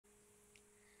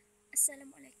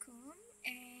Assalamualaikum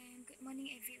and good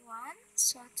morning everyone.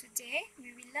 So today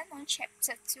we will learn on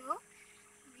chapter 2,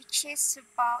 which is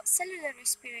about cellular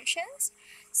respirations.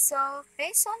 So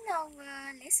based on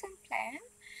our lesson plan,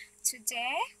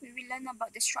 today we will learn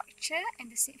about the structure and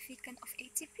the significance of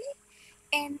ATP,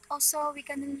 and also we're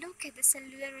going to look at the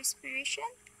cellular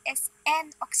respiration as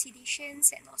an oxidation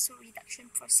and also reduction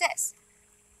process.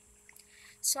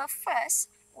 So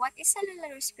first, what is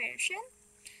cellular respiration?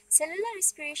 Cellular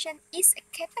respiration is a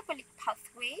catabolic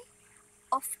pathway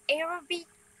of aerobic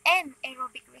and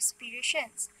aerobic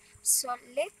respirations. So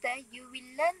later you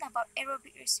will learn about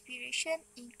aerobic respiration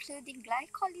including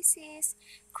glycolysis,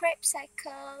 Krebs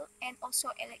cycle, and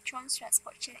also electron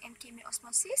transport chain and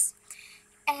chemiosmosis.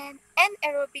 And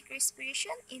anaerobic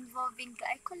respiration involving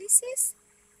glycolysis,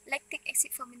 lactic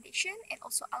acid fermentation, and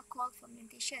also alcohol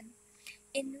fermentation,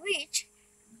 in which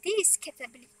this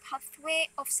catabolic pathway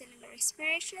of cellular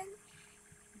respiration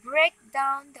break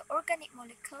down the organic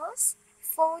molecules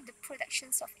for the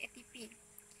productions of ATP.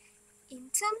 In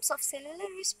terms of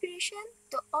cellular respiration,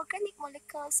 the organic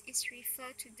molecules is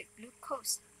referred to the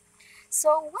glucose.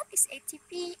 So what is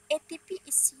ATP? ATP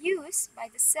is used by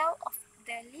the cell of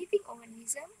the living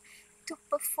organism to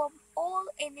perform all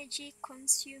energy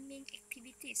consuming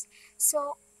activities.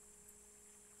 So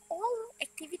all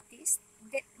activities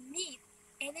that need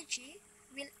energy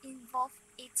will involve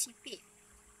ATP.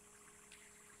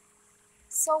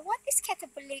 So what is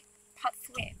catabolic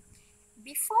pathway?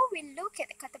 Before we look at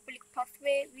the catabolic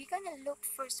pathway, we're going to look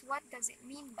first what does it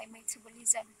mean by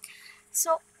metabolism.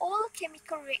 So all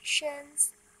chemical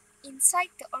reactions inside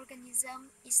the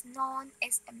organism is known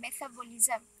as a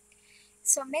metabolism.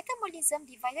 So metabolism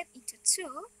divided into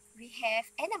two. We have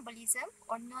anabolism,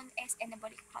 or known as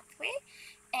anabolic pathway,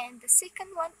 and the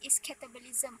second one is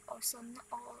catabolism, also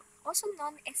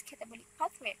known as catabolic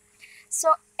pathway.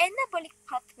 So anabolic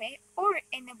pathway or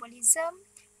anabolism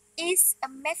is a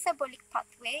metabolic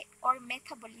pathway or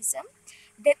metabolism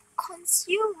that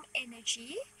consume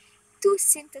energy to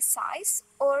synthesize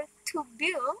or to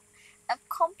build a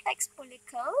complex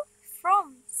molecule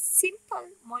from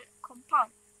simple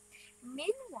compound.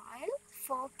 Meanwhile,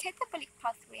 for catabolic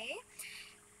pathway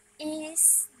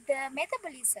is the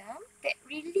metabolism that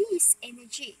release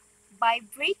energy by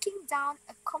breaking down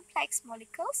a complex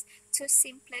molecules to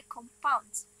simpler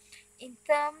compounds. In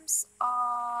terms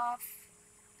of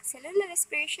cellular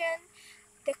respiration,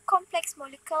 the complex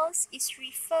molecules is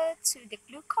referred to the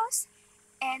glucose,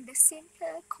 and the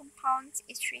simpler compounds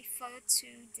is referred to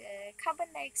the carbon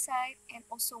dioxide and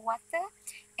also water,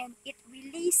 and it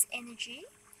release energy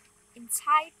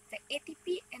inside the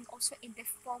ATP and also in the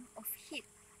form of heat.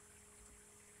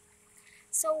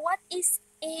 So what is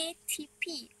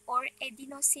ATP or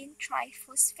adenosine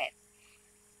triphosphate?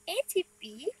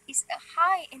 ATP is a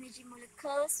high energy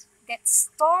molecules that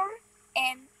store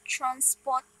and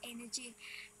transport energy,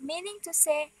 meaning to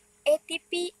say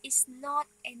ATP is not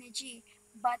energy,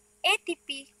 but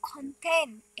ATP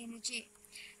contain energy.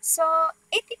 So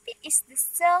ATP is the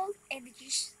cell energy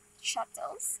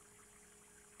shuttles.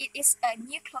 It is a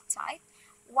nucleotide.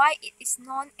 Why it is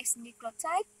known as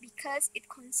nucleotide? Because it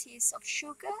consists of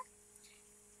sugar,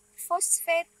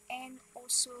 phosphate, and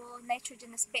also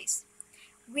nitrogenous base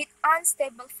with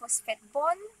unstable phosphate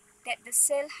bond that the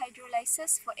cell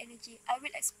hydrolyzes for energy. I will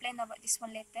explain about this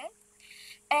one later.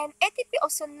 And ATP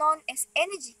also known as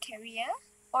energy carrier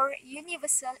or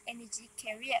universal energy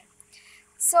carrier.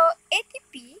 So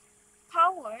ATP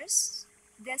powers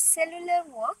the cellular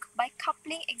work by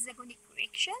coupling exergonic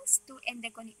reactions to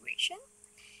endergonic reaction.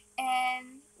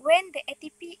 And when the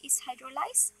ATP is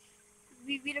hydrolyzed,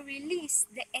 we will release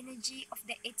the energy of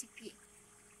the ATP.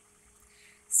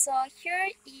 So here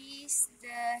is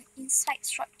the inside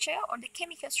structure or the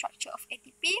chemical structure of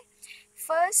ATP.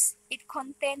 First, it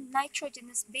contains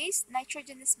nitrogenous base.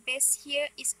 Nitrogenous base here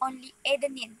is only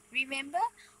adenine. Remember,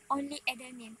 only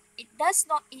adenine. It does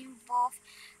not involve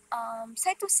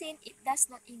cytosine. It does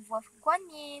not involve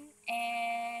guanine,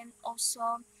 and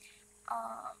also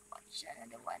what is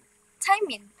another one?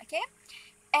 Thymine. Okay.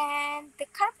 And the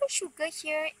carbon sugar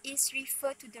here is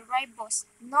referred to the ribose,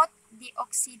 not the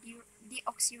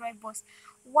deoxyribose.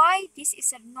 Why this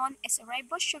is known as a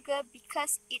ribose sugar?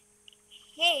 Because it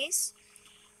has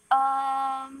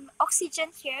oxygen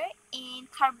here in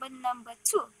carbon number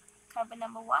 2, carbon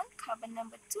number 1, carbon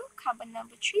number 2, carbon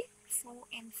number 3, 4,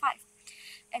 and 5.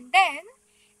 And then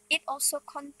it also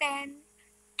contains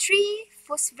 3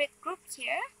 phosphate group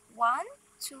here, 1,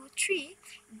 2, 3,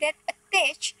 that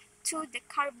attach to the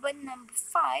carbon number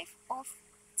 5 of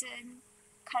the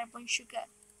carbon sugar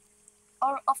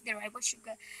or of the ribose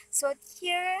sugar. So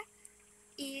here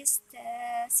is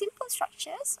the simple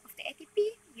structures of the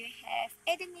ATP. You have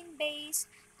adenine base,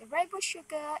 the ribose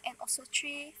sugar, and also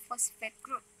 3-phosphate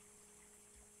group.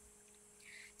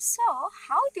 So,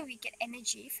 how do we get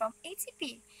energy from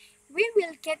ATP? We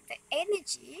will get the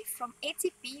energy from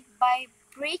ATP by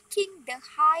breaking the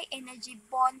high energy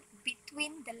bond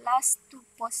between the last two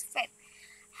phosphates.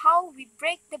 How we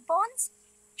break the bonds?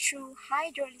 Through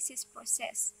hydrolysis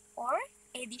process or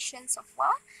additions of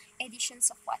what? Additions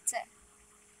of water.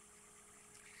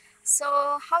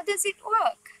 So how does it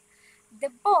work? The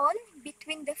bond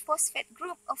between the phosphate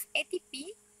group of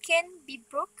ATP can be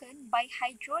broken by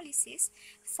hydrolysis,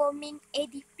 forming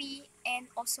ADP and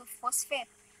also phosphate,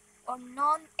 or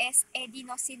known as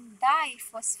adenosine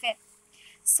diphosphate.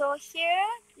 So here,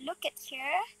 look at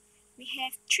here, we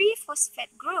have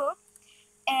 3-phosphate group,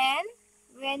 and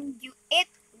when you add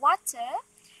water,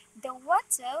 the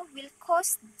water will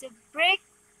cause the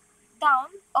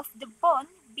breakdown of the bond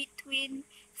between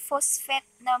phosphate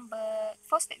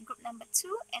group number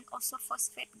 2 and also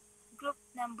phosphate group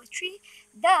number 3.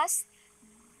 Thus,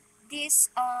 these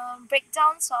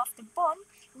breakdowns of the bond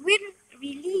will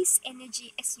release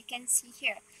energy, as you can see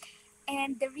here.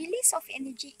 And the release of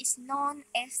energy is known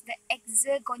as the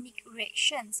exergonic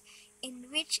reactions, in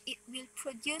which it will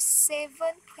produce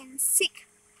 7.6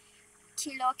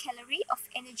 kilocalorie of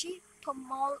energy per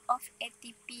mole of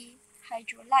ATP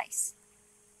hydrolyzed.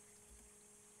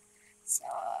 So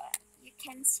you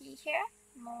can see here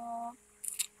more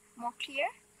clear.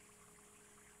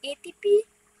 ATP,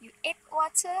 you add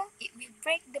water, it will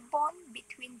break the bond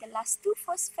between the last two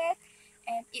phosphate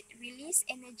and it release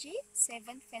energy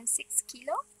 7.6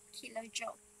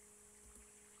 kilojoule.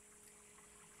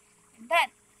 And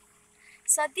then,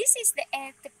 so this is the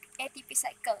ATP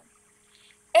cycle.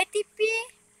 ATP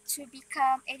to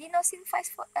become adenosine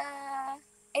phosphate,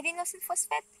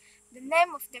 the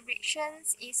name of the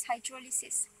reactions is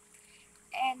hydrolysis.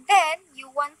 And then you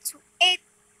want to add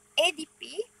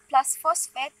ADP plus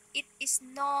phosphate, it is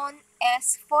known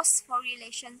as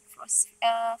phosphorylation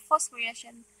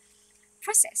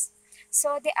process.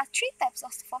 So there are 3 types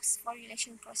of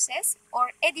phosphorylation process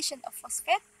or addition of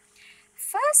phosphate.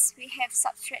 First, we have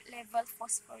substrate level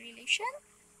phosphorylation.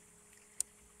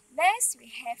 Next, we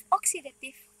have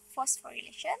oxidative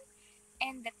phosphorylation.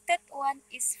 And the third one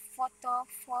is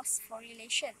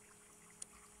photophosphorylation.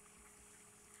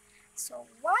 So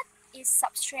what is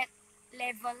substrate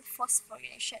level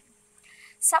phosphorylation?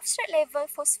 Substrate level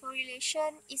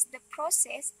phosphorylation is the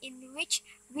process in which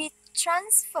we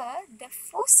transfer the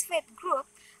phosphate group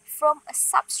from a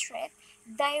substrate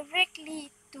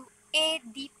directly to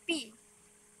ADP.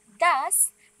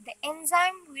 Thus, the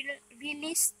enzyme will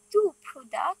release 2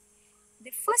 products.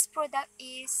 The first product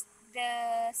is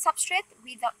the substrate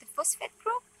without the phosphate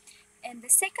group, and the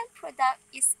second product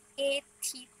is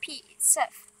ATP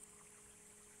itself.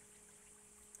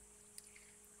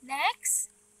 Next,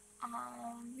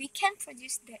 we can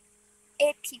produce the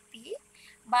ATP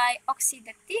by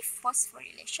oxidative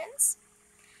phosphorylations.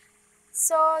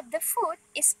 So the food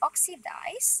is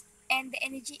oxidized and the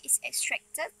energy is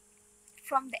extracted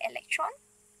from the electron.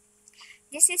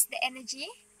 This is the energy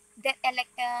that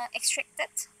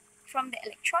extracted from the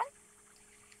electron.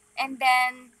 And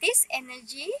then this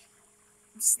energy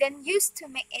is then used to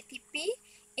make ATP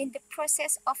in the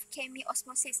process of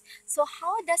chemiosmosis. So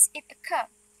how does it occur?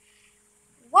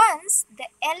 Once the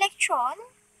electron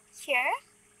here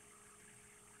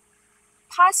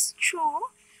pass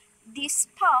through this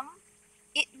pump,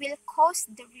 it will cause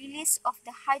the release of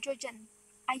the hydrogen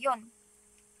ion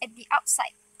at the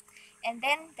outside. And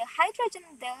then the high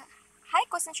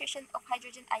concentration of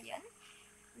hydrogen ion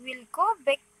will go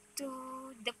back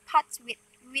to the parts with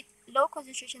low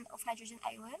concentration of hydrogen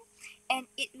ion, and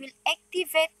it will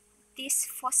activate this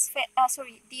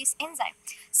enzyme.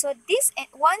 So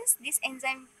once this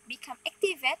enzyme become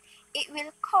activated, it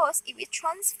will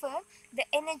transfer the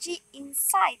energy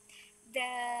inside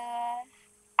the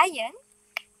ion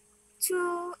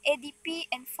to ADP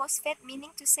and phosphate,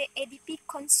 meaning to say ADP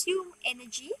consume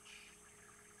energy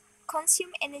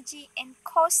and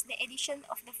cause the addition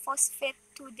of the phosphate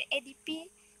to the ADP.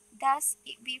 Thus,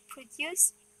 it will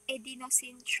produce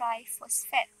adenosine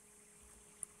triphosphate.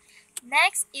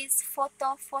 Next is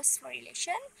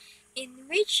photophosphorylation, in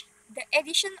which the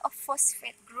addition of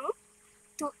phosphate group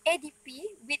to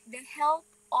ADP with the help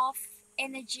of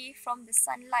energy from the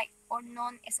sunlight, or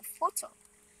known as a photon.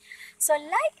 So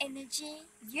light energy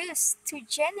used to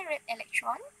generate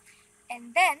electron,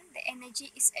 and then the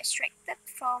energy is extracted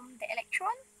from the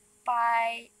electron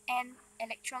by an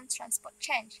electron transport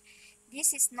change.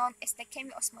 This is known as the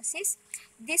chemiosmosis.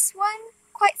 This one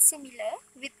quite similar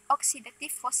with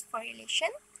oxidative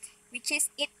phosphorylation, which is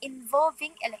it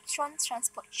involving electron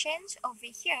transport change over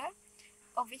here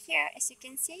as you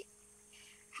can see.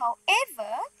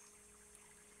 However,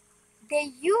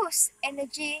 they use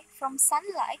energy from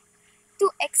sunlight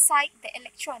to excite the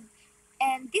electron,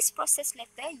 and this process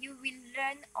later you will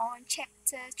learn on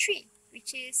chapter 3,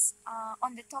 which is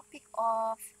on the topic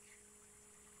of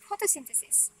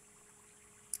photosynthesis.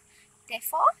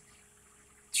 Therefore,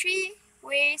 3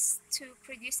 ways to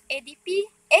produce ATP: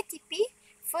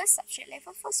 first, substrate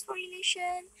level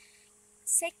phosphorylation;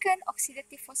 second,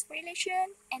 oxidative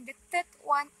phosphorylation; and the third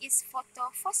one is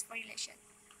photophosphorylation.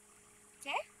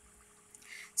 Okay,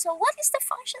 so what is the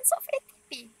functions of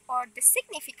ATP, or the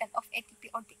significance of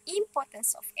ATP, or the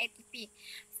importance of ATP?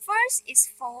 First is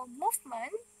for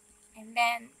movement, and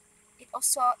then it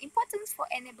also important for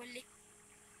anabolic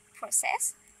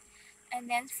process, and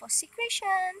then for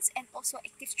secretions and also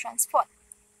active transport.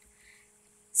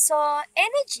 So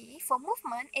energy for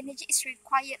movement, energy is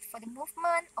required for the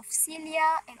movement of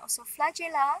cilia and also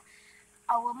flagella,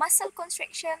 our muscle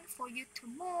contraction, for you to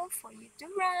move, for you to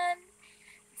run,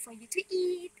 for you to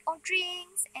eat or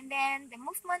drink, and then the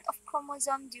movement of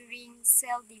chromosome during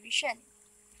cell division.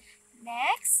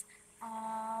 Next,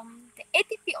 the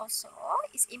ATP also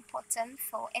is important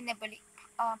for anabolic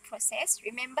process.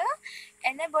 Remember,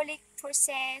 anabolic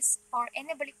process or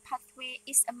anabolic pathway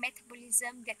is a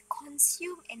metabolism that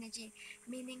consume energy,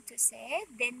 meaning to say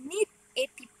they need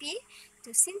ATP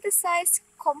to synthesize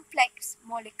complex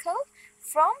molecule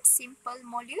from simple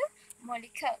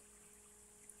molecule.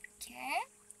 Okay.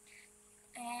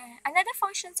 Another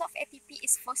functions of ATP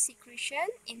is for secretion,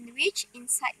 in which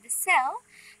inside the cell,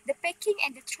 the packing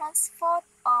and the transport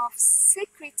of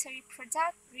secretory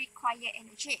product require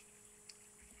energy.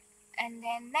 And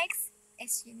then next,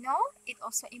 as you know, it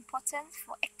also important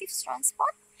for active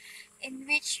transport, in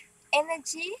which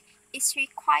energy is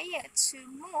required to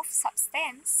move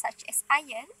substance such as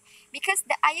iron, because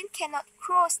the iron cannot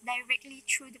cross directly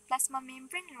through the plasma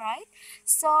membrane, right?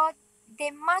 So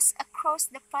they must cross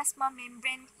the plasma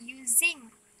membrane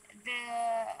using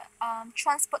the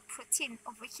transport protein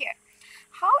over here.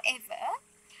 However,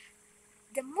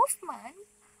 the movement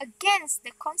against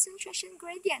the concentration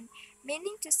gradient,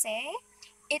 meaning to say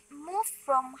it moved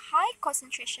from high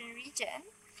concentration region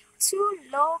to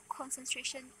low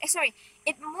concentration,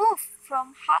 it moved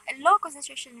from low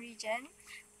concentration region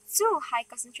to high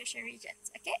concentration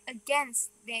regions, okay, against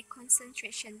the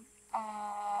concentration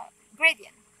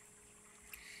gradient.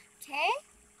 Okay,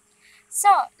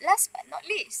 so last but not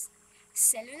least,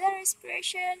 cellular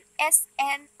respiration as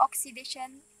an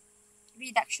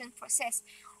oxidation-reduction process,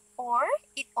 or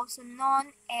it also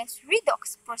known as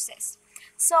redox process.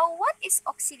 So what is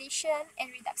oxidation and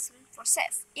reduction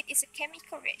process? It is a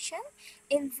chemical reaction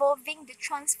involving the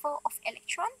transfer of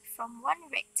electron from one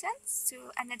reactant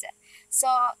to another.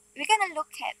 So we're gonna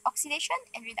look at oxidation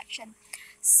and reduction.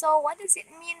 So what does it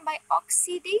mean by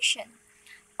oxidation?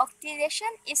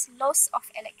 Oxidation is loss of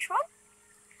electron.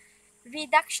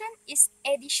 Reduction is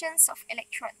additions of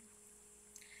electron.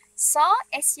 So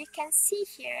as you can see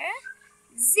here,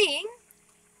 zinc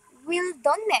will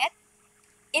donate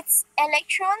its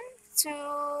electron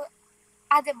to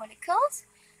other molecules.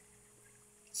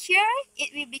 Here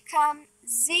it will become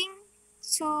zinc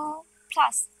 2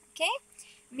 plus, okay?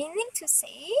 Meaning to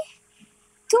say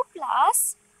 2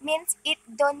 plus means it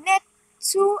donates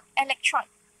 2 electron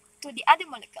to the other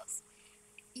molecules.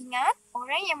 Ingat,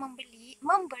 orang yang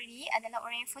memberi adalah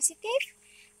orang yang positif,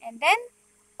 and then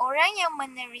orang yang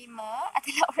menerima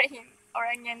adalah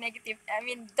orang yang negatif. I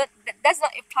mean, that does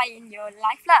not apply in your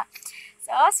life lah.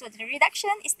 So the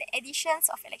reduction is the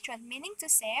additions of electron, meaning to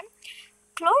say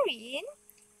chlorine,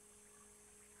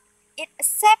 it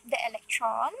accepts the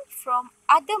electron from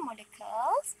other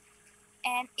molecules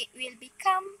and it will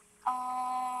become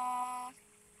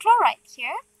chloride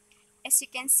here. As you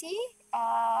can see,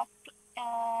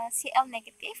 Cl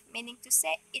negative, meaning to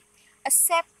say it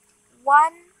accepts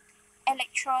one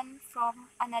electron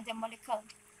from another molecule.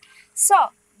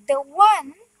 So the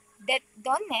one that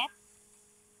donate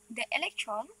the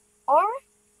electron or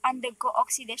undergo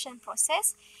oxidation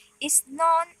process is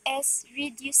known as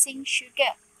reducing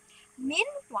sugar.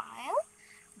 Meanwhile,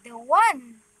 the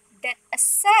one that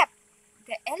accept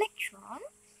the electron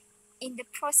in the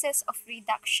process of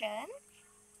reduction,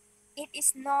 it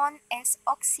is known as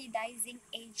oxidizing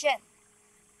agent.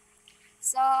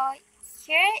 So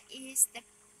here is the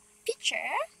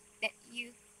picture that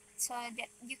you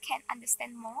can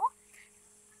understand more.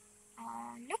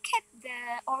 Look at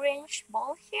the orange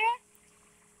ball here.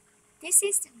 This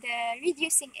is the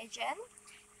reducing agent,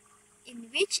 in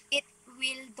which it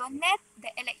will donate the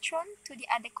electron to the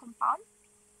other compound.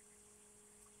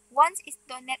 Once it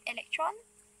donates electron,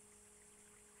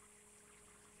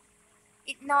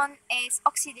 it's known as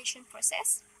oxidation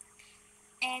process.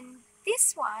 And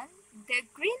this one, the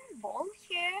green ball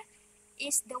here,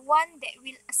 is the one that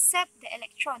will accept the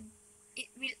electron. It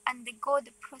will undergo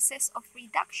the process of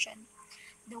reduction.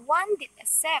 The one that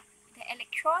accepts the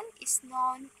electron is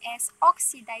known as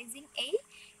oxidizing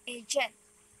agent.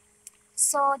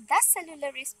 So does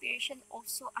cellular respiration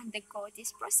also undergo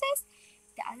this process?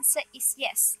 The answer is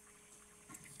yes.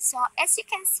 So as you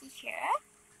can see here,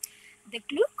 the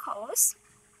glucose,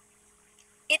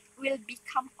 it will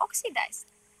become oxidized.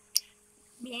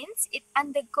 Means it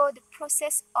undergo the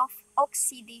process of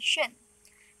oxidation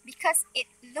because it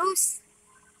lose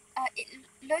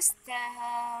the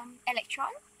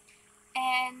electron,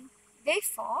 and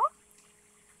therefore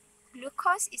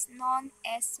glucose is known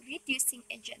as reducing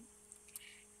agent.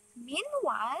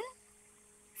 Meanwhile,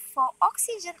 for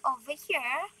oxygen over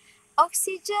here,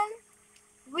 oxygen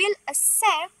will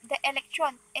accept the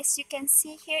electron. As you can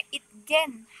see here, it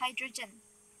gain hydrogen.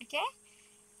 Okay,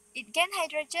 it gain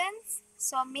hydrogen,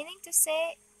 so meaning to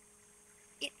say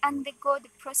it undergo the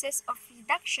process of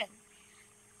reduction.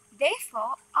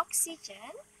 Therefore,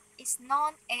 oxygen is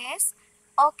known as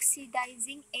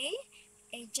oxidizing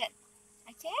agent.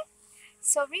 Okay,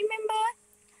 so remember,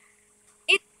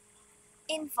 it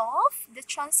involves the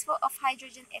transfer of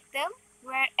hydrogen atom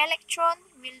where electron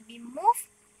will be moved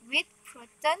with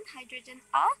proton hydrogen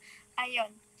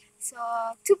ion. So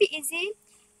to be easy,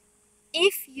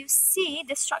 if you see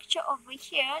the structure over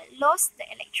here lost the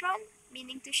electron,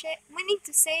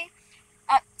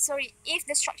 if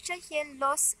the structure here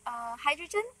lost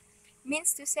hydrogen,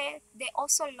 means to say they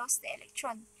also lost the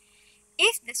electron.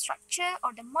 If the structure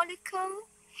or the molecule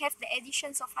have the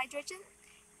additions of hydrogen,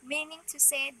 meaning to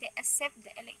say they accept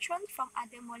the electron from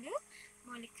other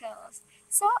molecules.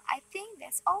 So I think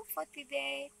that's all for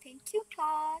today. Thank you,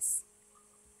 class.